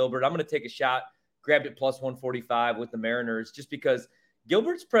love Gilbert. I'm going to take a shot, grabbed it plus 145 with the Mariners just because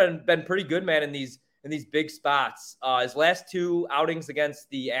Gilbert's been pretty good, man, in these big spots. His last 2 outings against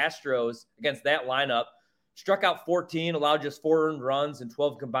the Astros, against that lineup, struck out 14, allowed just 4 earned runs and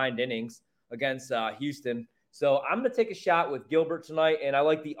 12 combined innings against Houston. So I'm going to take a shot with Gilbert tonight, and I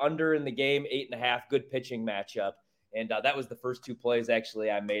like the under in the game, 8.5, good pitching matchup. And that was the first 2 plays, actually,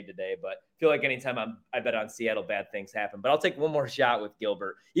 I made today. But I feel like anytime I bet on Seattle, bad things happen. But I'll take one more shot with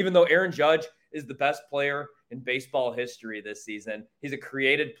Gilbert. Even though Aaron Judge is the best player in baseball history this season, he's a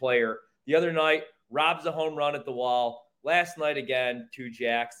created player. The other night, robs a home run at the wall. Last night, again, 2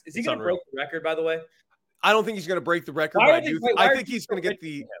 jacks. Is he going to break the record, by the way? I don't think he's going to break the record, but I think he's going to get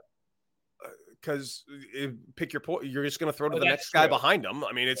the – because pick your point. You're just going to throw to the next guy behind him.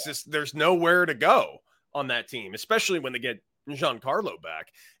 I mean, it's just there's nowhere to go on that team, especially when they get Giancarlo back.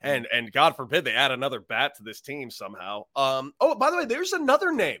 And God forbid they add another bat to this team somehow. Oh, by the way, there's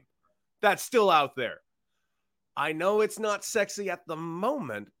another name that's still out there. I know it's not sexy at the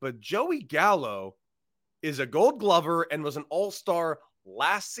moment, but Joey Gallo is a Gold Glover and was an All-Star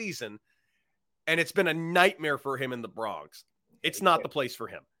last season, and it's been a nightmare for him in the Bronx. It's not the place for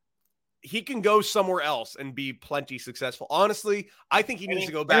him. He can go somewhere else and be plenty successful. Honestly, I think he needs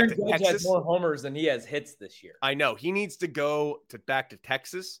to go back to Texas. He has more homers than he has hits this year. I know. He needs to go back to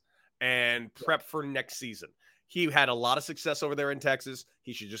Texas and prep for next season. He had a lot of success over there in Texas.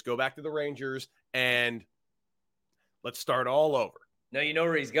 He should just go back to the Rangers and let's start all over. No, you know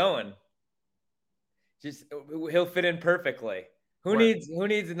where he's going. Just he'll fit in perfectly. Who needs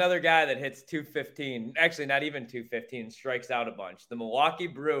another guy that hits 215? Actually, not even 215, strikes out a bunch. The Milwaukee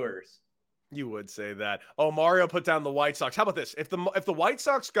Brewers. You would say that. Oh, Mario put down the White Sox. How about this? If the White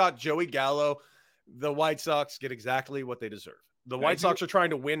Sox got Joey Gallo, the White Sox get exactly what they deserve. The White Sox are trying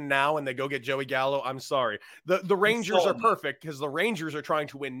to win now, and they go get Joey Gallo. I'm sorry. The Rangers are perfect because the Rangers are trying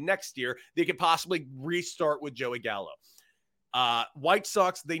to win next year. They could possibly restart with Joey Gallo. White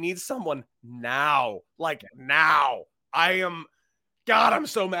Sox, they need someone now. Like now. I'm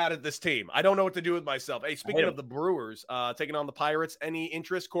so mad at this team. I don't know what to do with myself. Hey, speaking of the Brewers, taking on the Pirates, any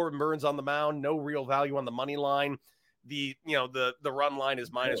interest? Corbin Burns on the mound, no real value on the money line. The run line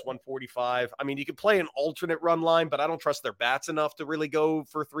is minus 145. I mean, you could play an alternate run line, but I don't trust their bats enough to really go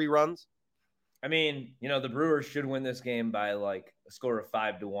for 3 runs. I mean, the Brewers should win this game by like a score of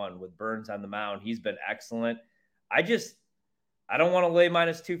 5-1 with Burns on the mound. He's been excellent. I don't want to lay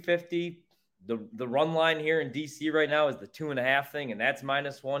minus 250. The run line here in DC right now is the 2.5 thing, and that's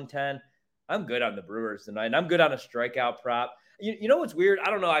minus 110. I'm good on the Brewers tonight, and I'm good on a strikeout prop. You know what's weird?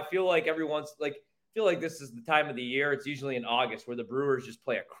 I don't know. I feel like this is the time of the year. It's usually in August where the Brewers just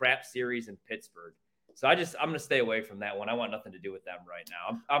play a crap series in Pittsburgh. So I'm going to stay away from that one. I want nothing to do with them right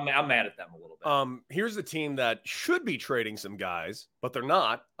now. I'm mad at them a little bit. Here's the team that should be trading some guys, but they're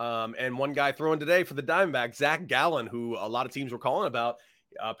not. And one guy throwing today for the Diamondbacks, Zach Gallen, who a lot of teams were calling about.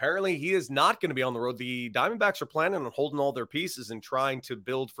 Apparently, he is not going to be on the road. The Diamondbacks are planning on holding all their pieces and trying to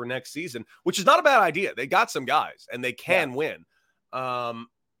build for next season, which is not a bad idea. They got some guys, and they can win.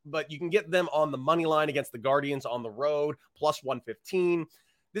 but you can get them on the money line against the Guardians on the road, plus 115.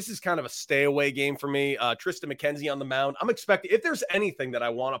 This is kind of a stay away game for me. Tristan McKenzie on the mound. I'm expecting, if there's anything that I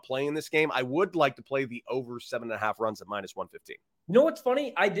want to play in this game, I would like to play the over 7.5 runs at minus 115. You know what's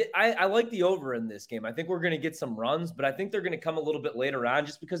funny? I like the over in this game. I think we're going to get some runs, but I think they're going to come a little bit later on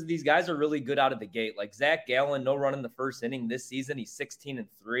just because these guys are really good out of the gate. Like Zach Gallen, no run in the first inning this season. He's 16-3.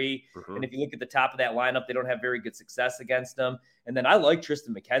 Mm-hmm. And if you look at the top of that lineup, they don't have very good success against them. And then I like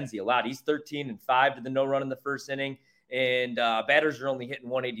Tristan McKenzie a lot. He's 13-5 to the no run in the first inning. And batters are only hitting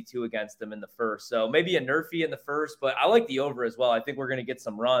 182 against them in the first. So maybe a nerfy in the first, but I like the over as well. I think we're going to get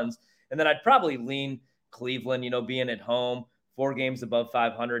some runs. And then I'd probably lean Cleveland, being at home. 4 games above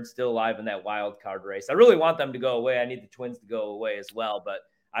 500, still alive in that wild card race. I really want them to go away. I need the Twins to go away as well, but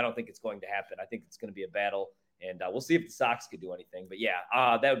I don't think it's going to happen. I think it's going to be a battle, and we'll see if the Sox could do anything. But yeah,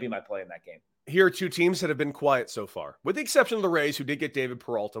 that would be my play in that game. Here are 2 teams that have been quiet so far, with the exception of the Rays, who did get David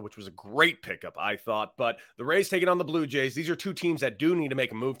Peralta, which was a great pickup, I thought. But the Rays taking on the Blue Jays. These are 2 teams that do need to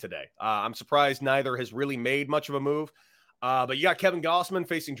make a move today. I'm surprised neither has really made much of a move. But you got Kevin Gausman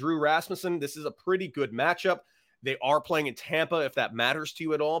facing Drew Rasmussen. This is a pretty good matchup. They are playing in Tampa, if that matters to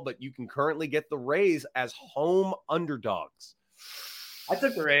you at all, but you can currently get the Rays as home underdogs. I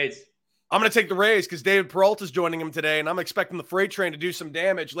took the Rays. I'm going to take the Rays because David Peralta is joining him today, and I'm expecting the freight train to do some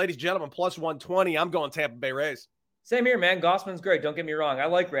damage. Ladies and gentlemen, plus 120. I'm going Tampa Bay Rays. Same here, man. Gausman's great. Don't get me wrong. I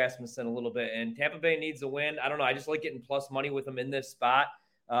like Rasmussen a little bit, and Tampa Bay needs a win. I don't know. I just like getting plus money with them in this spot.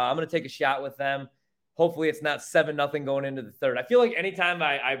 I'm going to take a shot with them. Hopefully it's not 7-0 going into the third. I feel like anytime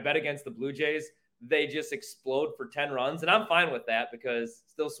I bet against the Blue Jays, they just explode for 10 runs. And I'm fine with that because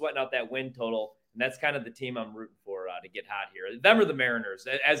still sweating out that win total. And that's kind of the team I'm rooting for to get hot here. Them or the Mariners,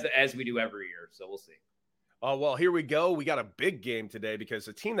 as we do every year. So we'll see. Oh, well, here we go. We got a big game today because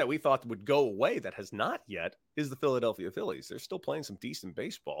a team that we thought would go away that has not yet is the Philadelphia Phillies. They're still playing some decent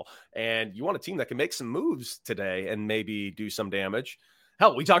baseball. And you want a team that can make some moves today and maybe do some damage.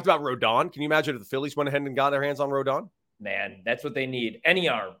 Hell, we talked about Rodon. Can you imagine if the Phillies went ahead and got their hands on Rodon? Man, that's what they need. Any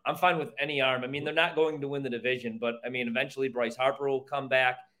arm. I'm fine with any arm. I mean, they're not going to win the division, but I mean, eventually Bryce Harper will come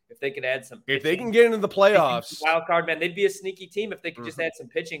back. If they could add some pitching, if they can get into the playoffs, wild card, man, they'd be a sneaky team if they could just add some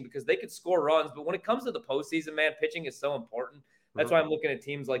pitching because they could score runs. But when it comes to the postseason, man, pitching is so important. That's why I'm looking at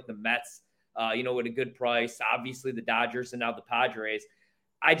teams like the Mets, with a good price. Obviously, the Dodgers and now the Padres.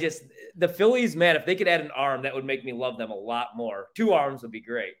 The Phillies, man, if they could add an arm, that would make me love them a lot more. 2 arms would be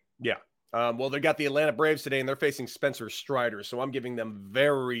great. Yeah. Well, they got the Atlanta Braves today, and they're facing Spencer Strider, so I'm giving them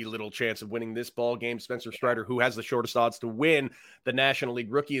very little chance of winning this ball game. Spencer Strider, who has the shortest odds to win the National League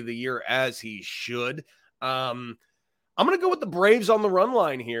Rookie of the Year, as he should. I'm going to go with the Braves on the run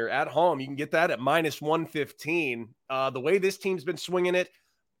line here at home. You can get that at minus 115. The way this team's been swinging it,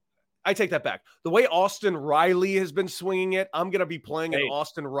 I take that back. The way Austin Riley has been swinging it, I'm going to be playing an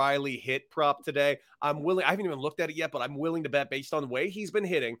Austin Riley hit prop today. I haven't even looked at it yet, but I'm willing to bet based on the way he's been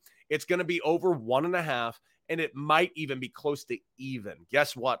hitting, it's going to be over 1.5, and it might even be close to even.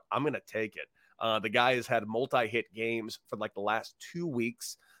 Guess what? I'm going to take it. The guy has had multi-hit games for like the last 2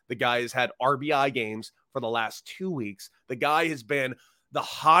 weeks. The guy has had RBI games for the last 2 weeks. The guy has been the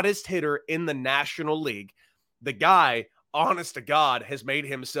hottest hitter in the National League. The guy, honest to God, has made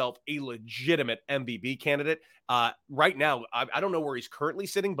himself a legitimate MVP candidate. Right now, I don't know where he's currently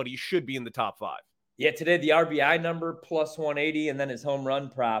sitting, but he should be in the top 5. Yeah, today the RBI number plus 180, and then his home run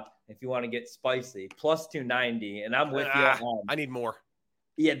prop, if you want to get spicy, plus 290. And I'm with you. I need more.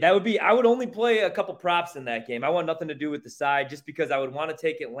 Yeah, that would be. I would only play a couple props in that game. I want nothing to do with the side, just because I would want to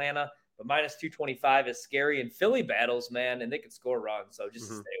take Atlanta, but minus 225 is scary. And Philly battles, man, and they could score runs, so just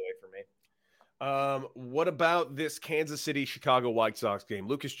stay away from me. What about this Kansas City Chicago White Sox game?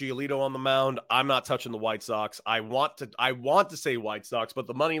 Lucas Giolito on the mound. I'm not touching the White Sox. I want to say White Sox, but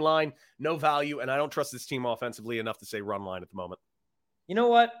the money line, no value, and I don't trust this team offensively enough to say run line at the moment. You know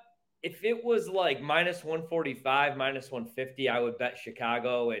what? If it was like minus 145, minus 150, I would bet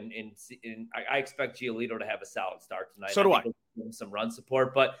Chicago, and I expect Giolito to have a solid start tonight. So do I. Give him some run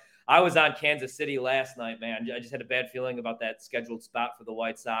support, but I was on Kansas City last night, man. I just had a bad feeling about that scheduled spot for the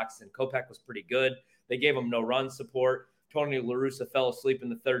White Sox, and Kopech was pretty good. They gave him no run support. Tony La Russa fell asleep in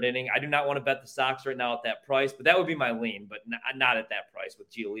the 3rd inning. I do not want to bet the Sox right now at that price, but that would be my lean, but not at that price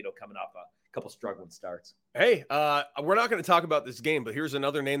with Giolito coming off a couple struggling starts. Hey, we're not going to talk about this game, but here's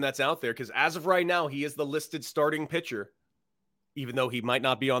another name that's out there because as of right now, he is the listed starting pitcher, even though he might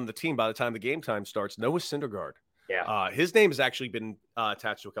not be on the team by the time the game time starts. Noah Syndergaard. Yeah. His name has actually been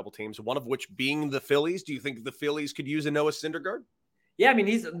attached to a couple teams, one of which being the Phillies. Do you think the Phillies could use a Noah Syndergaard? Yeah, I mean,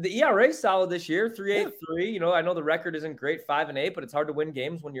 the ERA solid this year, 3.83. You know, I know the record isn't great, 5-8, but it's hard to win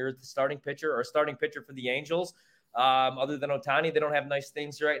games when you're the starting pitcher or starting pitcher for the Angels. Other than Ohtani, they don't have nice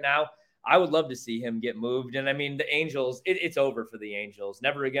things right now. I would love to see him get moved. And I mean, the Angels, it's over for the Angels.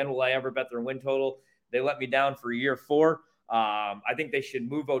 Never again will I ever bet their win total. They let me down for year 4. I think they should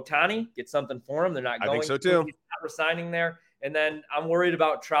move Ohtani, get something for him. They're not going. I think so too. He's not resigning there. And then I'm worried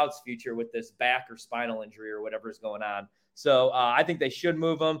about Trout's future with this back or spinal injury or whatever is going on. So I think they should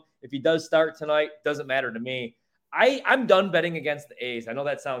move him. If he does start tonight, doesn't matter to me. I'm done betting against the A's. I know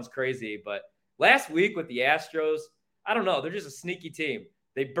that sounds crazy, but last week with the Astros, I don't know. They're just a sneaky team.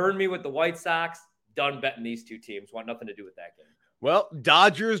 They burned me with the White Sox. Done betting these two teams. Want nothing to do with that game. Well,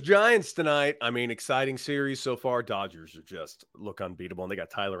 Dodgers-Giants tonight. I mean, exciting series so far. Dodgers are just look unbeatable, and they got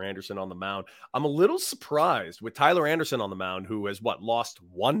Tyler Anderson on the mound. I'm a little surprised with Tyler Anderson on the mound, who has, lost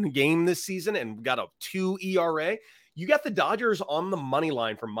 1 game this season and got a 2 ERA. You got the Dodgers on the money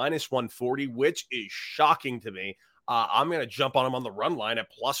line for -140, which is shocking to me. I'm going to jump on them on the run line at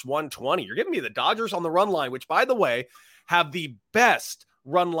 +120. You're giving me the Dodgers on the run line, which, by the way, have the best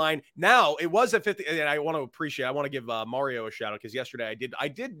run line. Now, it was at 50, and I want to give Mario a shout out because yesterday I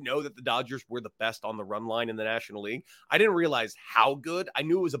did know that the Dodgers were the best on the run line in the National League. I didn't realize how good. I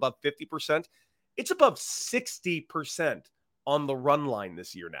knew it was above 50%. It's above 60% on the run line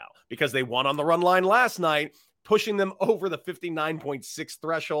this year now because they won on the run line last night, pushing them over the 59.6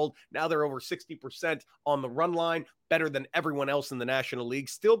 threshold. Now they're over 60% on the run line, better than everyone else in the National League,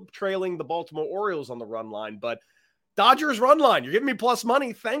 still trailing the Baltimore Orioles on the run line, but Dodgers run line. You're giving me plus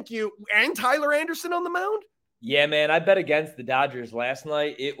money. Thank you. And Tyler Anderson on the mound? Yeah, man. I bet against the Dodgers last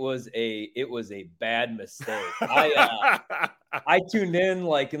night. It was a bad mistake. I tuned in in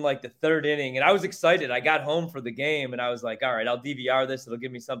the 3rd inning, and I was excited. I got home for the game, and I was like, all right, I'll DVR this. It'll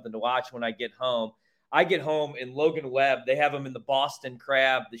give me something to watch when I get home. I get home, and Logan Webb, they have him in the Boston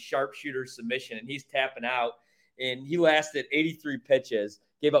Crab, the sharpshooter submission, and he's tapping out. And he lasted 83 pitches,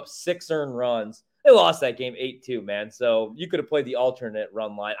 gave up 6 earned runs. They lost that game 8-2, man. So you could have played the alternate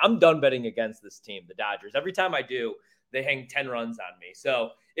run line. I'm done betting against this team, the Dodgers. Every time I do, they hang 10 runs on me.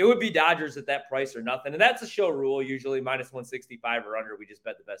 So it would be Dodgers at that price or nothing. And that's a show rule, usually -165 or under. We just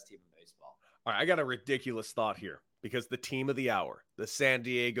bet the best team in baseball. All right, I got a ridiculous thought here because the team of the hour, the San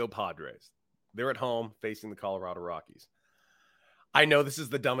Diego Padres, they're at home facing the Colorado Rockies. I know this is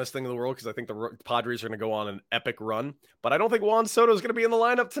the dumbest thing in the world because I think the Padres are going to go on an epic run, but I don't think Juan Soto is going to be in the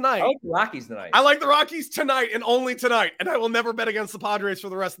lineup tonight. I like the Rockies tonight. I like the Rockies tonight and only tonight, and I will never bet against the Padres for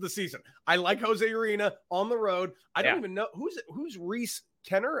the rest of the season. I like Jose Urena on the road. I don't even know who's Reese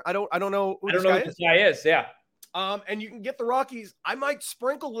Kenner. I don't know who this guy is. Yeah. And you can get the Rockies. I might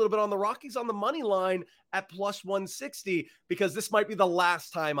sprinkle a little bit on the Rockies on the money line at +160 because this might be the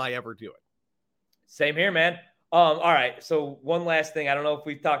last time I ever do it. Same here, man. All right. So one last thing. I don't know if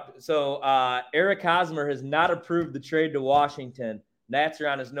we've talked. So Eric Hosmer has not approved the trade to Washington. Nats are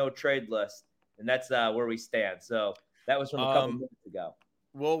on his no trade list, and that's where we stand. So that was from a couple minutes ago.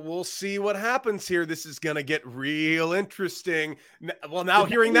 Well, we'll see what happens here. This is going to get real interesting. Well, now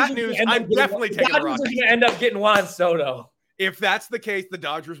hearing that news, I'm definitely taking the Rockies. Are going to end up getting Juan Soto. If that's the case, the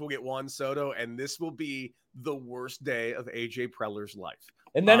Dodgers will get Juan Soto, and this will be the worst day of AJ Preller's life.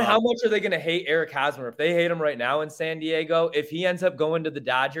 And then how much are they going to hate Eric Hosmer? If they hate him right now in San Diego, if he ends up going to the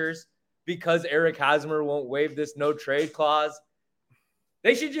Dodgers because Eric Hosmer won't waive this no trade clause,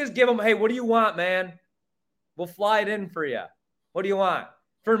 they should just give him, hey, what do you want, man? We'll fly it in for you. What do you want?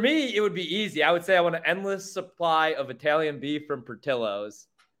 For me, it would be easy. I would say I want an endless supply of Italian beef from Portillo's.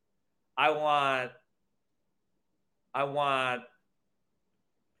 I want,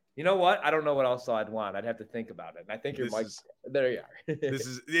 you know what? I don't know what else I'd want. I'd have to think about it. And I think there you are.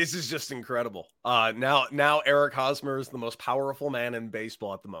 This is just incredible. Now Eric Hosmer is the most powerful man in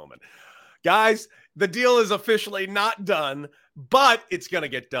baseball at the moment. Guys, the deal is officially not done, but it's going to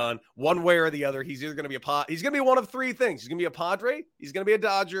get done one way or the other. He's either going to be he's going to be one of 3 things. He's going to be a Padre, he's going to be a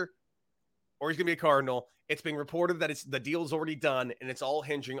Dodger, or he's going to be a Cardinal. It's being reported that the deal is already done, and it's all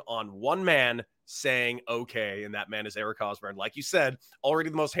hinging on one man saying okay, and that man is Eric Hosmer. And like you said, already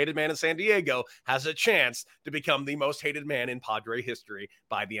the most hated man in San Diego has a chance to become the most hated man in Padre history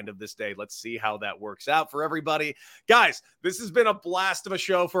by the end of this day. Let's see how that works out for everybody. Guys, this has been a blast of a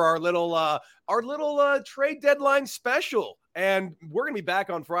show for our little trade deadline special, and we're going to be back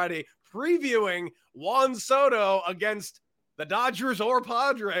on Friday previewing Juan Soto against the Dodgers or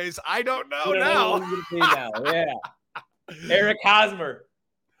Padres. I don't know now. Yeah. Eric Hosmer.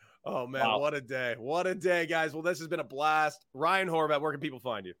 Oh, man, wow. What a day. What a day, guys. Well, this has been a blast. Ryan Horvat, where can people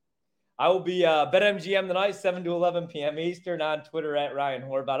find you? I will be BetMGM tonight, 7 to 11 p.m. Eastern on Twitter at Ryan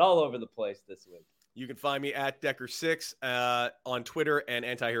Horvat, all over the place this week. You can find me at Decker6 on Twitter and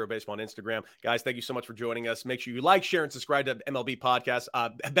Anti-Hero Baseball on Instagram. Guys, thank you so much for joining us. Make sure you like, share, and subscribe to MLB Podcast,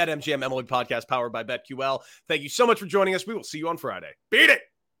 BetMGM MLB Podcast powered by BetQL. Thank you so much for joining us. We will see you on Friday. Beat it!